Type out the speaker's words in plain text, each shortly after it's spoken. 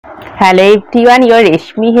Hello everyone, your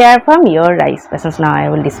Reshmi here from your Rice Fashions. Now I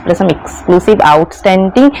will display some exclusive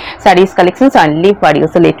outstanding sarees collections only for you.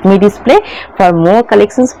 So let me display. For more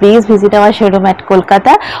collections, please visit our showroom at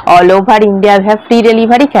Kolkata. All over India we have free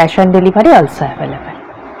delivery, cash on delivery also available.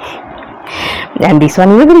 And this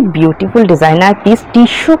one is a very beautiful designer piece,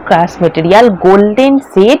 tissue craft material, golden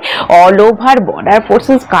shade, all over border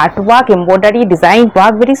portions, cutwork, embroidery design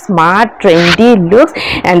work, very smart, trendy looks.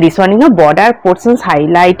 And this one, border portions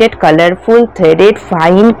highlighted, colorful, threaded,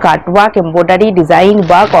 fine cutwork, embroidery design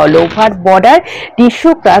work all over border,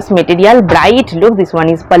 tissue craft material, bright look. This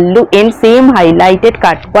one is pallu and same highlighted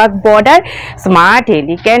cutwork border, smart,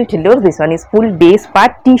 elegant look. This one is full base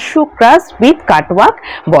part, tissue craft with cutwork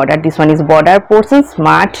border. This one is border portion,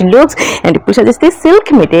 smart looks. And it is this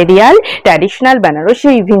silk material, traditional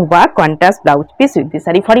Banarosi weaving work, contrast blouse piece with this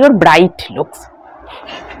saree for your bright looks.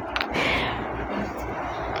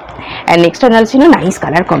 And next one also nice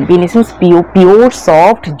color combinations, pure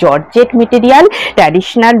soft georgette material,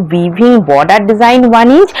 traditional weaving border design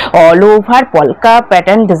 1 inch, all over polka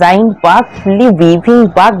pattern design work, fully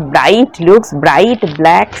weaving work, bright looks, bright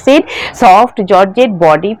black shade, soft georgette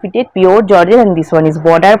body fitted pure georgette. And this one is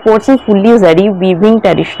border portion, fully zari weaving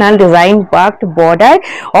traditional design worked border,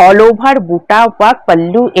 all over buta work,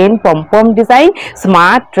 pallu and pom-pom design,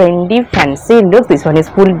 smart trendy fancy looks. This one is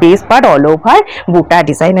full base part, all over buta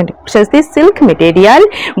design. And this silk material,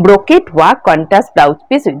 brocade work, contrast blouse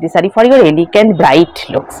piece with this saree for your elegant bright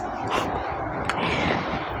looks.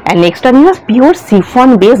 And next one is pure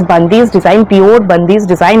chiffon base bandis design, pure bandis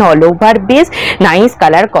design all over base, nice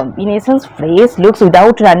color combinations, fresh looks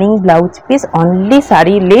without running blouse piece, only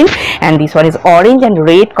saree length. And this one is orange and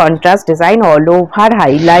red contrast design all over,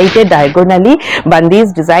 highlighted diagonally,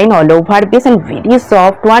 bandis design all over base, and very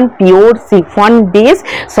soft one, pure chiffon base,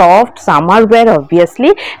 soft summer wear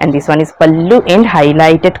obviously. And this one is pallu and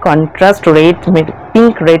highlighted contrast red,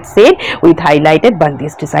 pink red shade with highlighted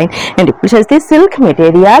bandis design. And it is the silk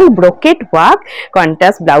material, brocade work,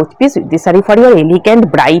 contrast blouse piece with this saree for your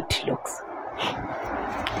elegant bright looks.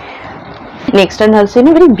 Next one also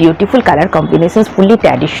very beautiful color combinations, fully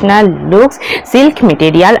traditional looks, silk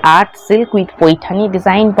material, art silk with poitani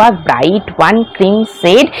design work, bright one cream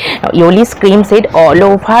shade, yellow cream shade all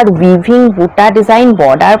over, weaving buta design,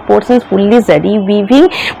 border portions fully zari weaving,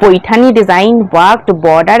 poitani design worked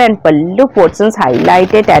border, and pallu portions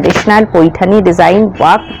highlighted traditional poitani design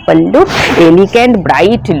worked pallu, elegant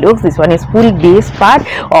bright looks. This one is full base part,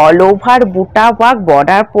 all over buta work,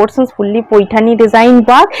 border portions fully poitani design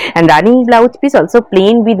work, and running blouse piece also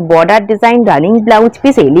plain with border design, running blouse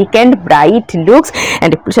piece, elegant bright looks.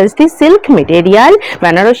 And it is the silk material,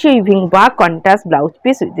 Banarosi weaving work, contrast blouse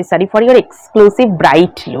piece with this saree for your exclusive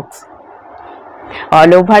bright looks.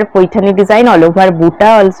 All over poitani design, all over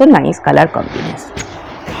buta also, nice color combinations.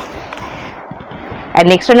 And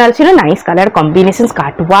next one also nice color combinations,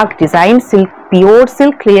 cutwork design, silk, pure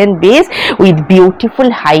silk rayon base with beautiful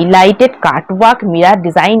highlighted cutwork mirror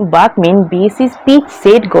design work, main base is peach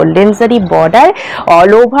shade golden zari border,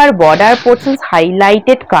 all over border portions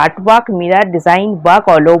highlighted cutwork mirror design work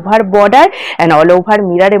all over border, and all over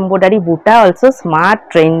mirror embroidery buta also, smart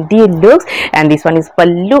trendy looks. And this one is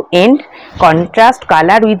pallu and contrast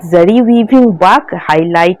color with zari weaving work,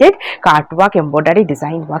 highlighted cutwork embroidery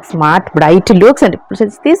design work, smart bright looks. And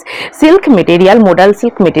this silk material, modal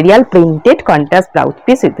silk material, printed contrast blouse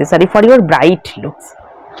piece with this saree for your bright looks.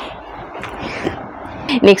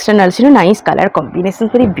 Next one also nice color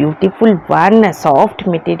combinations, very beautiful one, soft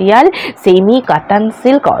material, semi cotton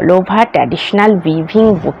silk all over, traditional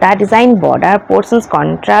weaving buta design, border portions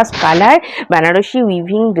contrast color, Banarosi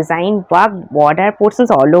weaving design work, border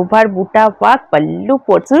portions all over buta work, pallu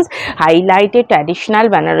portions highlighted traditional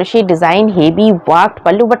Banarosi design, heavy worked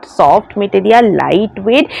pallu but soft material,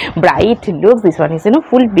 lightweight bright looks. This one is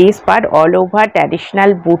full base part, all over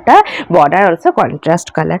traditional buta, border also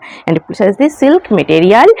contrast color. And it is this silk material,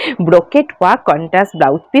 brocade work, contrast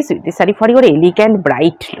blouse piece with this saree for your elegant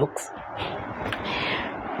bright looks.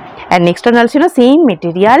 And next one also same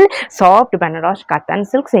material, soft Banaras cotton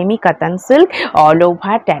silk, semi cotton silk all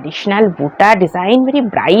over, traditional buta design, very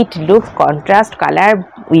bright looks, contrast color,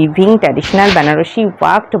 weaving traditional Banarosi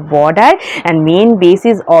worked border, and main base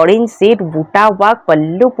is orange shade buta work,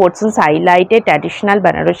 pallu portions highlighted traditional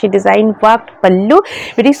Banarosi design worked pallu,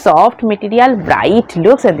 very soft material, bright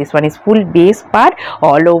looks. And this one is full base part,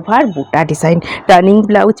 all over buta design, running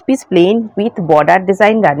blouse piece plain with border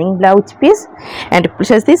design, running blouse piece. And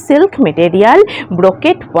it this silk material,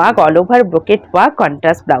 brocade work all over, brocade work,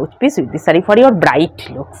 contrast blouse piece with this saree for your bright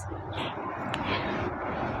looks.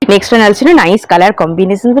 Next one also nice color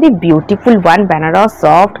combination, very beautiful one, Banaras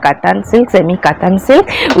soft cotton silk, semi cotton silk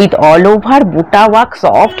with all over buta work,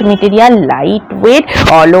 soft material, lightweight,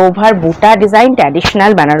 all over buta design,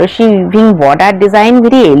 traditional Banarasi weaving border design,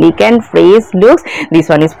 very elegant fresh looks. This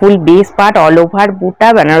one is full base part, all over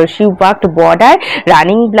buta, Banarasi worked border,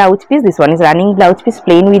 running blouse piece. This one is running blouse piece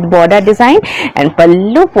plain with border design, and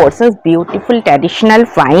pallu portions, beautiful traditional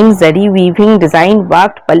fine zari weaving design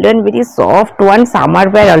worked pallu and very soft one, summer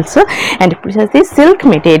wear also. And precisely silk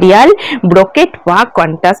material brocade work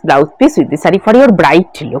contrast blouse piece with this saree for your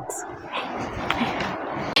bright looks.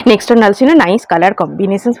 Next one also nice color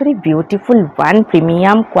combinations, very beautiful one,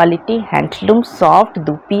 premium quality handloom soft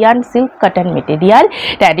dupian silk cotton material,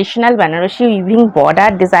 traditional Banarasi weaving border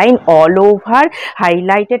design, all over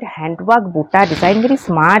highlighted handwork buta design, very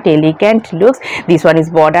smart elegant looks. This one is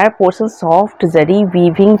border portion, soft zari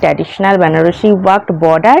weaving traditional Banarasi worked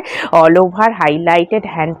border, all over highlighted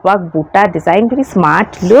handwork buta design, very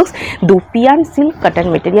smart looks. Dupian silk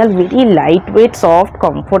cotton material, very lightweight, soft,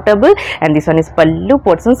 comfortable. And this one is pallu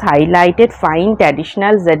portion, highlighted fine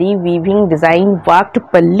traditional zari weaving design worked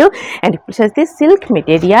pallu, and precisely silk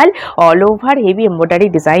material, all over heavy embroidery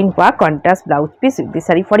design work, contrast blouse piece with this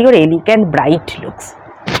saree for your elegant bright looks.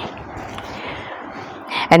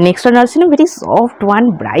 And next one also very soft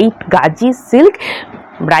one, bright gaji silk,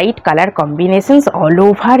 bright color combinations, all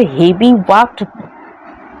over heavy worked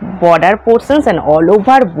border portions and all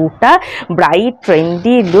over buta, bright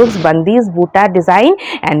trendy looks, bandis buta design,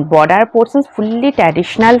 and border portions fully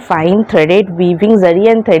traditional fine threaded weaving zari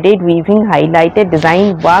and threaded weaving highlighted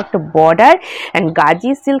design worked border, and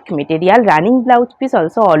gaji silk material, running blouse piece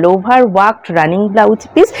also all over worked running blouse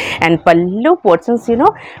piece, and pallu portions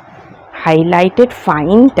highlighted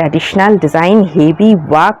fine traditional design heavy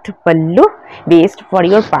worked pallu based for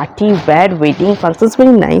your party wear wedding functions,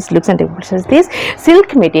 very nice looks. And this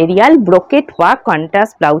silk material brocade work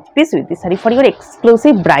contrast blouse piece with this saree for your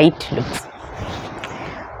exclusive bright looks.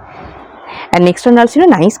 And next one also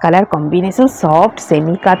nice color combination, soft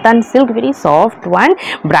semi cotton silk, very soft one,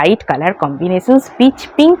 bright color combinations, peach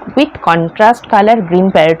pink with contrast color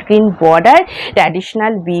green parrot green border,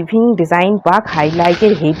 traditional weaving design work,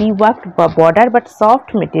 highlighted heavy work border but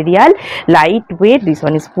soft material, lightweight. This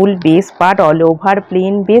one is full base part, all over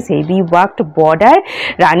plain base, heavy worked border,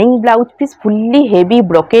 running blouse piece, fully heavy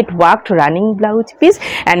brocade worked running blouse piece,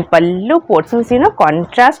 and pallu portions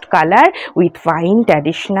contrast color with fine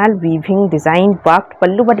traditional weaving design worked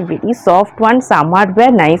pallu but very soft one, summer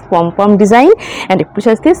wear, nice pom-pom design, and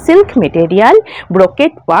precisely silk material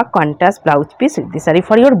brocade work contrast blouse piece with this saree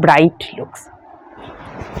for your bright looks.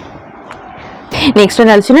 Next one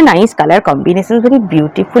also nice color combinations, very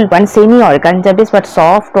beautiful one, semi organza base but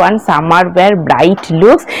soft one, summer wear, bright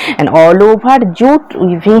looks, and all over jute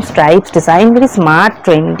weaving stripes design, very smart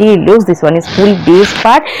trendy looks. This one is full base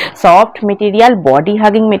part, soft material, body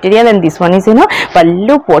hugging material, and this one is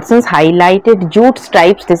pallu portions, highlighted jute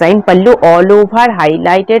stripes design, pallu all over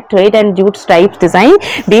highlighted thread and jute stripes design,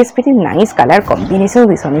 base very nice color combination.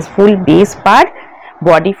 This one is full base part,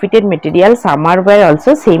 body fitted material, summer wear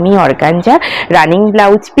also, semi organza, running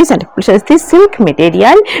blouse piece, and precisely silk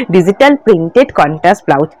material digital printed contrast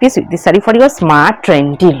blouse piece with this saree for your smart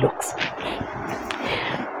trendy looks.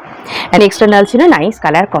 And next one also nice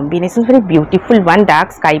color combinations, very beautiful one,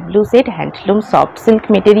 dark sky blue shade, handloom soft silk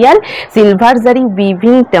material, silver zari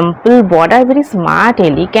weaving temple border, very smart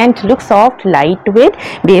elegant look, soft lightweight,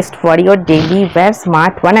 based for your daily wear,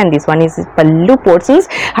 smart one. And this one is pallu portions,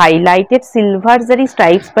 highlighted silver zari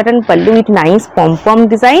stripes pattern pallu with nice pom-pom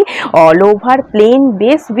design, all over plain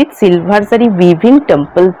base with silver zari weaving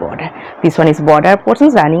temple border. This one is border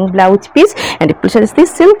portions, running blouse piece, and precisely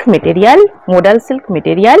silk material, modal silk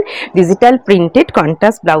material, digital printed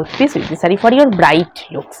contrast blouse piece with this saree for your bright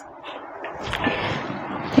looks.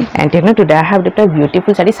 And today I have a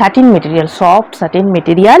beautiful saree, satin material, soft satin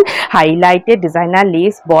material, highlighted designer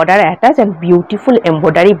lace border attached, and beautiful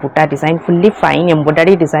embroidery buta design, fully fine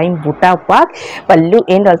embroidery design buta work, pallu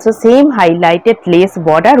end also same highlighted lace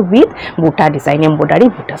border with buta design, embroidery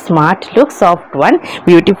buta, smart look, soft one,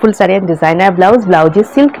 beautiful saree and designer blouse, blouse is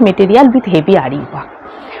silk material with heavy ari work.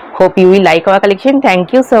 Hope you will like our collection.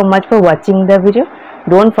 Thank you so much for watching the video.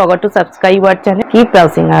 Don't forget to subscribe our channel. Keep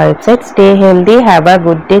browsing our website. Stay healthy. Have a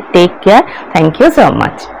good day. Take care. Thank you so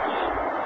much.